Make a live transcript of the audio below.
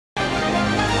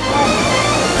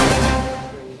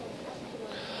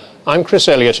I'm Chris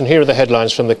Elliott, and here are the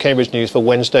headlines from the Cambridge News for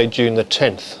Wednesday, June the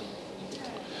 10th.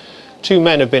 Two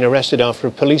men have been arrested after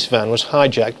a police van was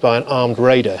hijacked by an armed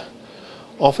raider.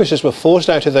 Officers were forced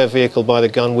out of their vehicle by the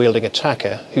gun-wielding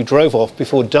attacker, who drove off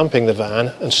before dumping the van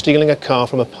and stealing a car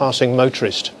from a passing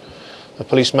motorist. A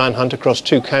police manhunt across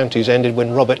two counties ended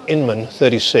when Robert Inman,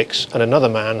 36, and another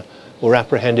man were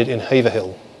apprehended in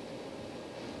Haverhill.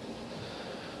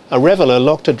 A reveller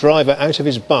locked a driver out of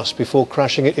his bus before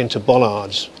crashing it into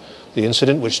bollards. The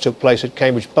incident, which took place at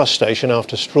Cambridge bus station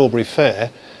after Strawberry Fair,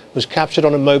 was captured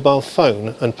on a mobile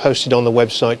phone and posted on the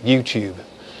website YouTube.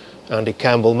 Andy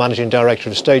Campbell, Managing Director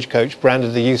of Stagecoach,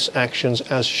 branded the youth's actions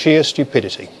as sheer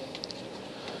stupidity.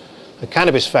 A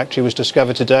cannabis factory was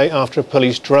discovered today after a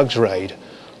police drugs raid.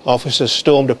 Officers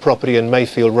stormed a property in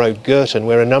Mayfield Road, Girton,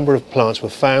 where a number of plants were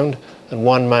found and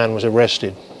one man was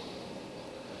arrested.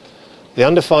 The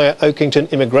under-fire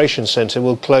Oakington Immigration Centre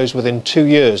will close within 2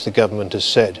 years, the government has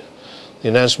said. The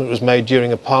announcement was made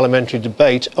during a parliamentary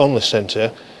debate on the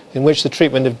centre, in which the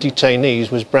treatment of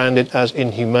detainees was branded as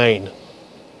inhumane.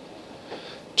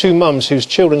 Two mums whose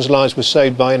children's lives were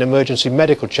saved by an emergency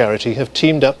medical charity have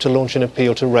teamed up to launch an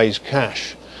appeal to raise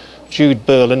cash. Jude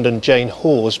Burland and Jane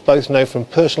Hawes both know from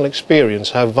personal experience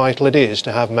how vital it is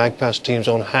to have Magpas teams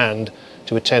on hand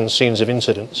to attend scenes of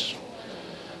incidents.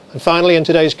 And finally, in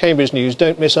today's Cambridge News,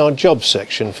 don't miss our jobs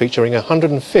section featuring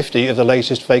 150 of the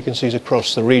latest vacancies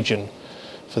across the region.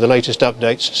 For the latest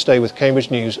updates, stay with Cambridge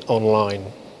News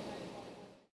Online.